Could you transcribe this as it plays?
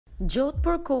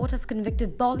Jodhpur court has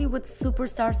convicted Bollywood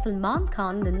superstar Salman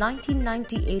Khan in the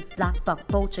 1998 blackbuck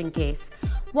poaching case,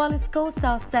 while his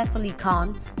co-star Saif Ali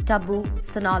Khan, Tabu,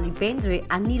 Sonali Bendre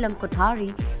and Neelam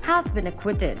Kothari have been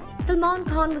acquitted. Salman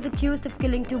Khan was accused of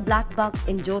killing two blackbucks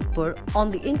in Jodhpur on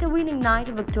the intervening night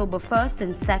of October 1st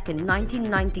and 2nd,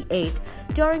 1998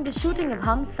 during the shooting of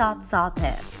Hum Saath Saath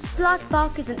Hai.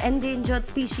 Blackbuck is an endangered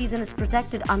species and is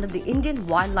protected under the Indian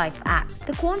Wildlife Act.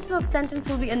 The quantum of sentence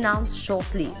will be announced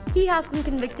shortly. He has been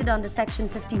convicted under Section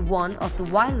 51 of the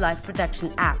Wildlife Protection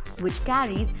Act, which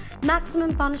carries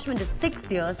maximum punishment of 6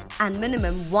 years and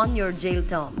minimum 1 year jail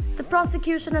term. The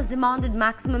prosecution has demanded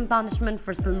maximum punishment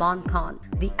for Salman Khan.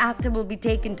 The actor will be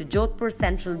taken to Jodhpur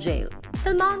Central Jail.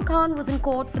 Salman Khan was in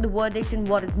court for the verdict in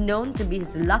what is known to be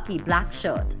his lucky black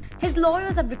shirt. His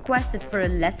lawyers have requested for a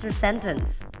lesser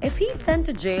sentence. If he's sent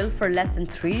to jail for less than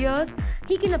 3 years,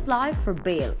 he can apply for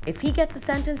bail. If he gets a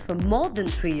sentence for more than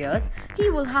 3 years, he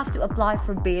will have to apply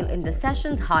for bail in the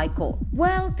Sessions High Court.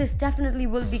 Well, this definitely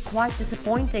will be quite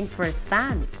disappointing for his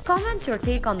fans. Comment your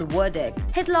take on the verdict.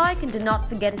 Hit like and do not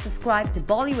forget to subscribe to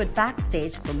Bollywood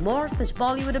Backstage for more such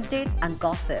Bollywood updates and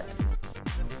gossips.